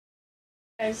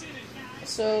Guys,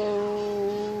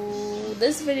 so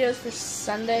this video is for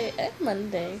Sunday and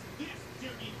Monday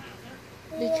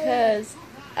because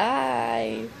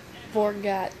I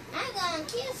forgot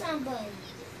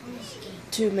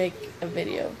to make a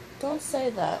video. Don't say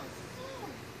that.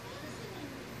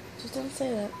 Just don't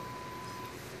say that.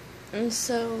 And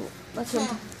so that's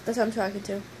what I'm talking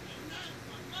to.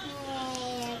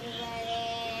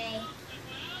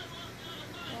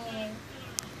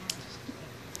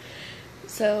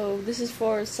 So this is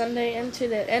for Sunday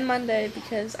and Monday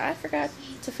because I forgot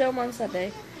to film on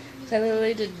Sunday. So I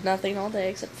literally did nothing all day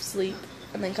except sleep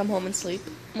and then come home and sleep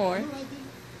more.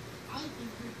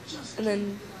 And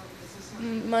then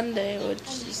Monday, which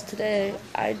is today,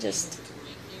 I just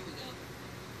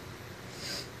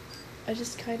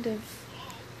kind of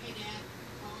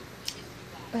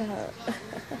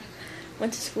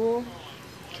went to school,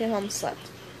 came home,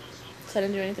 slept. So I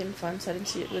didn't do anything fun, so I didn't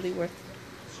see it really worth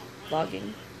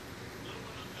vlogging.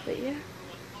 But yeah.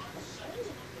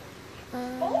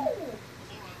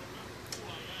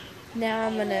 Now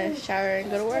I'm gonna shower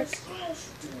and go to work.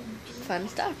 Fun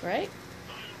stuff, right?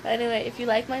 But anyway, if you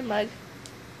like my mug,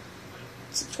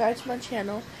 subscribe to my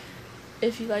channel.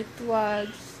 If you like the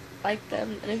vlogs, like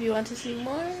them. And if you want to see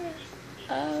more,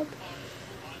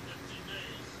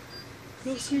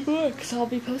 you'll see more, because I'll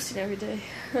be posting every day.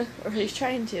 Or at least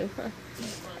trying to.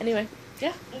 Anyway,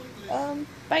 yeah.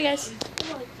 Bye guys.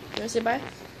 You wanna say bye?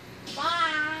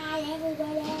 Bye,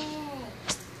 everybody.